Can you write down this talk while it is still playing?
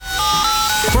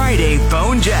Friday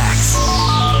Phone Jacks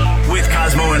with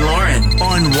Cosmo and Lauren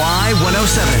on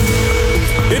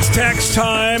Y107. It's tax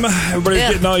time. Everybody's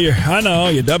getting all your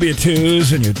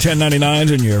W-2s and your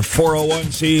 1099s and your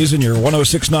 401cs and your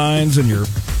 1069s and your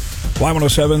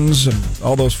Y107s and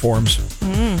all those forms.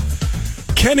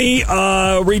 Kenny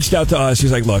reached out to us.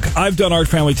 He's like, look, I've done our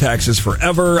family taxes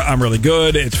forever. I'm really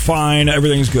good. It's fine.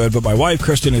 Everything's good. But my wife,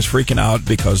 Kristen, is freaking out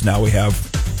because now we have,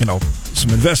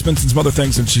 some investments and some other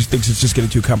things, and she thinks it's just getting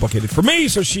too complicated for me.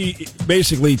 So she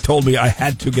basically told me I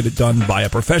had to get it done by a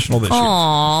professional this year.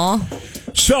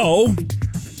 So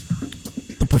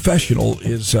the professional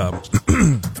is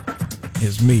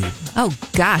is me. Oh,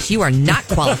 gosh, you are not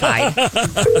qualified.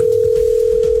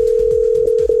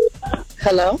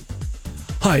 Hello?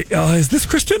 Hi, is this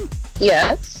Kristen?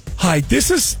 Yes. Hi, this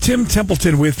is Tim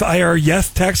Templeton with IR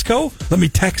Yes Tax Co. Let me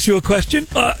tax you a question.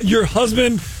 Your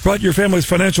husband brought your family's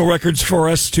financial records for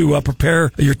us to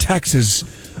prepare your taxes.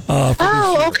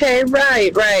 Okay,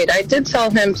 right. I did tell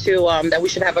him to that we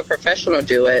should have a professional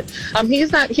do it.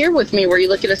 He's not here with me. Were you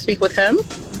looking to speak with him?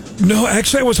 No,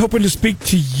 actually, I was hoping to speak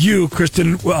to you,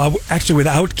 Kristen, actually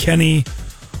without Kenny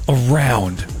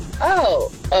around.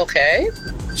 Oh, okay.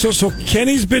 So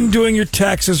Kenny's been doing your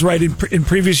taxes, right, in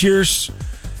previous years?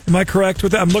 Am I correct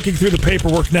with that? I'm looking through the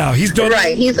paperwork now. He's done...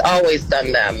 Right, he's always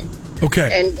done them.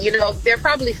 Okay. And, they're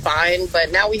probably fine,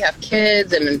 but now we have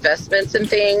kids and investments and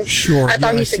things. Sure. I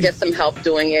thought he should get some help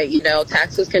doing it.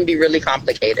 Taxes can be really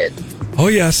complicated. Oh,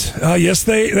 yes. Yes,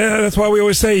 that's why we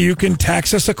always say you can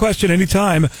tax us a question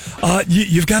anytime.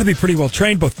 You've got to be pretty well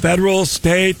trained, both federal,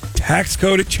 state, tax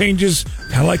code. It changes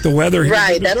kind of like the weather.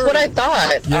 Right, that's what I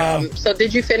thought. Yeah. So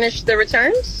did you finish the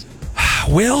returns?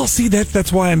 Well, see,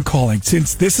 that's why I'm calling.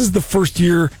 Since this is the first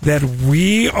year that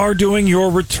we are doing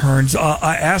your returns,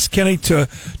 I asked Kenny to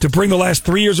bring the last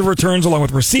 3 years of returns along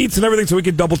with receipts and everything so we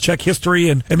could double-check history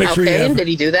and make sure you have... Okay, and did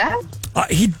he do that?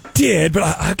 He did, but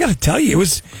I got to tell you,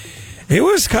 it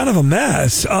was kind of a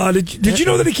mess. Did you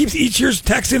know that he keeps each year's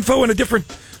tax info in a different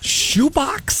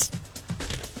shoebox?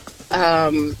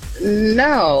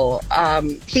 No.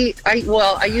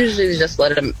 I usually just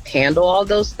let him handle all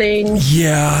those things.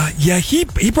 Yeah.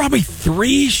 He brought me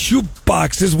 3 shoe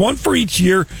boxes, one for each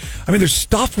year. I mean, there's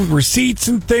stuff with receipts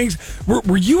and things.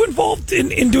 Were you involved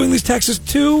in doing these taxes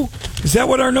too? Is that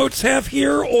what our notes have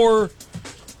here, or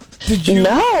did you?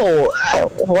 No.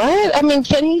 What? I mean,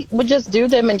 Kenny would just do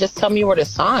them and just tell me where to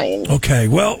sign. Okay.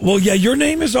 Well, yeah. Your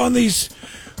name is on these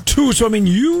too, so I mean,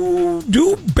 you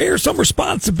do bear some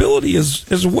responsibility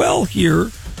as well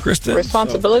here, Kristen.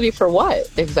 Responsibility for what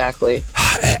exactly?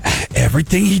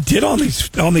 Everything he did on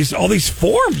all these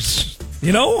forms.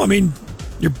 I mean,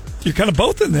 you're kind of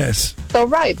both in this. So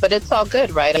right, but it's all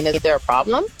good, right? I mean, is there a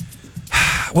problem?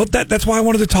 Well, that's why I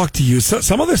wanted to talk to you. So,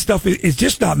 some of this stuff is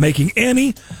just not making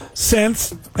any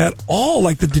sense at all.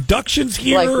 Like the deductions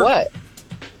here. Like what?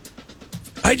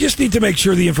 I just need to make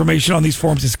sure the information on these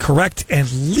forms is correct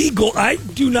and legal. I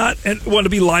do not want to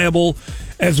be liable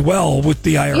as well with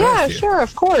the IRS. Yeah, here. sure,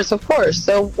 of course.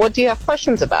 So what do you have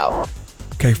questions about?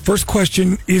 Okay, first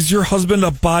question, is your husband a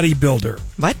bodybuilder?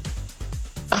 What?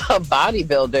 A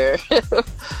bodybuilder?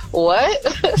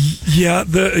 What? Yeah,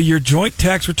 your joint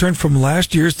tax return from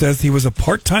last year says he was a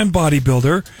part-time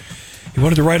bodybuilder. He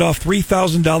wanted to write off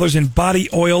 $3,000 in body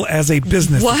oil as a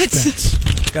business expense.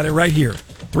 Got it right here.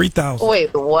 $3,000.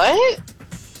 Wait, what?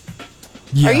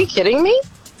 Yeah. Are you kidding me?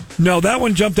 No, that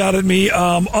one jumped out at me.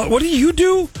 What do you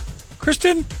do,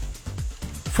 Kristen,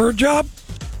 for a job?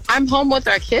 I'm home with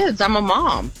our kids. I'm a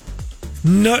mom.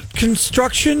 Nut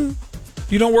construction?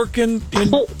 You don't work in...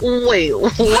 Wait,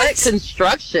 what?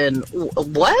 Construction?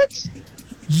 What?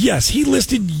 Yes, he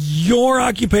listed your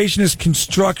occupation as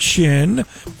construction.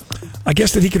 I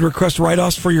guess that he could request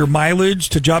write-offs for your mileage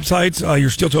to job sites, your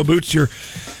steel-toe boots, your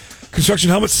construction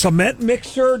helmet, cement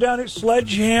mixer down at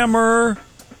Sledgehammer.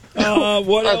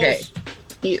 What else?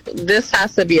 This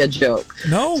has to be a joke.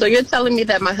 No. So you're telling me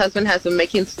that my husband has been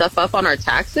making stuff up on our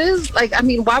taxes? Like, I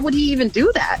mean, why would he even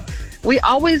do that? We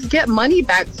always get money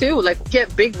back, too. Like,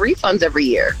 get big refunds every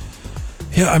year.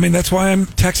 Yeah, I mean, that's why I'm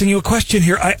texting you a question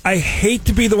here. I hate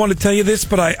to be the one to tell you this,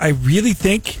 but I really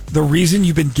think the reason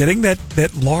you've been getting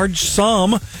that large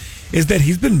sum is that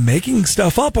he's been making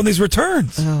stuff up on these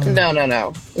returns.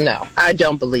 Oh. No. I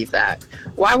don't believe that.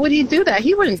 Why would he do that?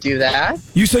 He wouldn't do that.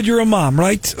 You said you're a mom,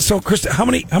 right? So, Krista, how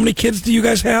many kids do you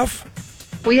guys have?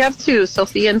 We have 2,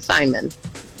 Sophia and Simon.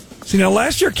 See, now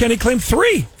last year Kenny claimed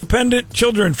 3 dependent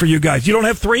children for you guys. You don't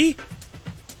have 3?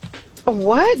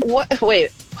 What?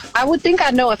 Wait, I would think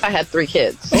I'd know if I had 3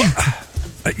 kids.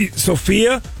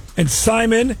 Sophia and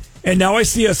Simon, and now I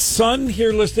see a son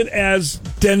here listed as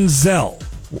Denzel.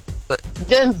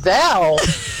 Denzel,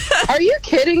 are you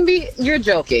kidding me? You're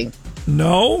joking.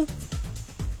 No,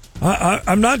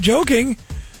 I'm not joking.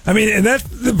 I mean, and that's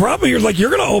the problem. You're going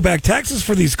to owe back taxes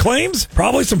for these claims,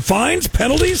 probably some fines,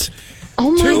 penalties.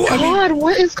 Oh my too. God,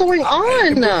 what is going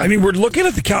on? I mean, we're looking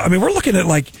at we're looking at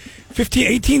like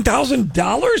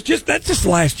 $18,000 just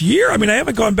last year. I mean, I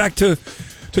haven't gone back to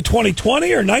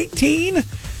 2020 or 19.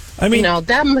 I mean, no,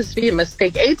 that must be a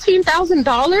mistake.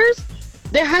 $18,000?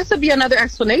 There has to be another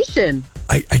explanation.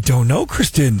 I don't know,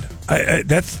 Kristen.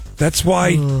 That's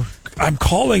why I'm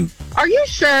calling. Are you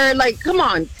sure? Like, come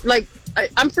on. Like,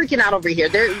 I'm freaking out over here.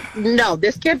 No,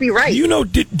 this can't be right. You know,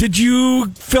 did you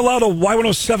fill out a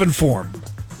Y107 form?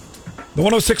 The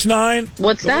 1069?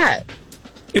 What's that?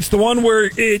 It's the one where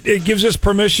it gives us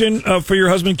permission for your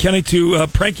husband, Kenny, to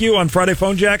prank you on Friday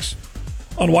Phone Jacks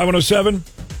on Y107.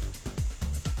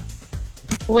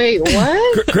 Wait,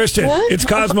 what? Kristen, what? It's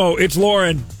Cosmo. It's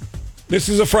Lauren. This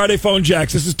is a Friday Phone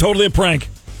Jacks. This is totally a prank.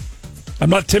 I'm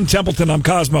not Tim Templeton. I'm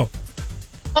Cosmo.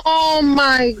 Oh,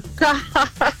 my God.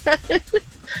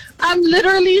 I'm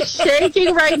literally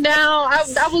shaking right now.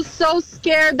 I was so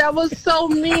scared. That was so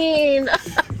mean.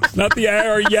 Not the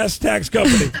IRS tax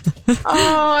company.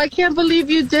 Oh, I can't believe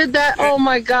you did that. Oh,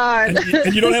 my God.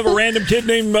 And you don't have a random kid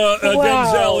named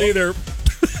Denzel either.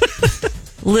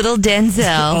 Little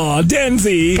Denzel. Oh,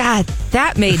 Denzi. God,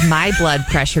 that made my blood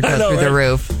pressure go through the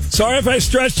roof. Sorry if I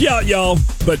stressed you out, y'all,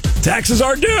 but taxes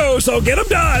are due, so get them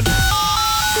done.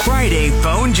 Friday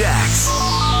Phone Jacks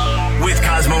with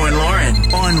Cosmo and Lauren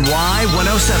on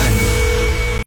Y107.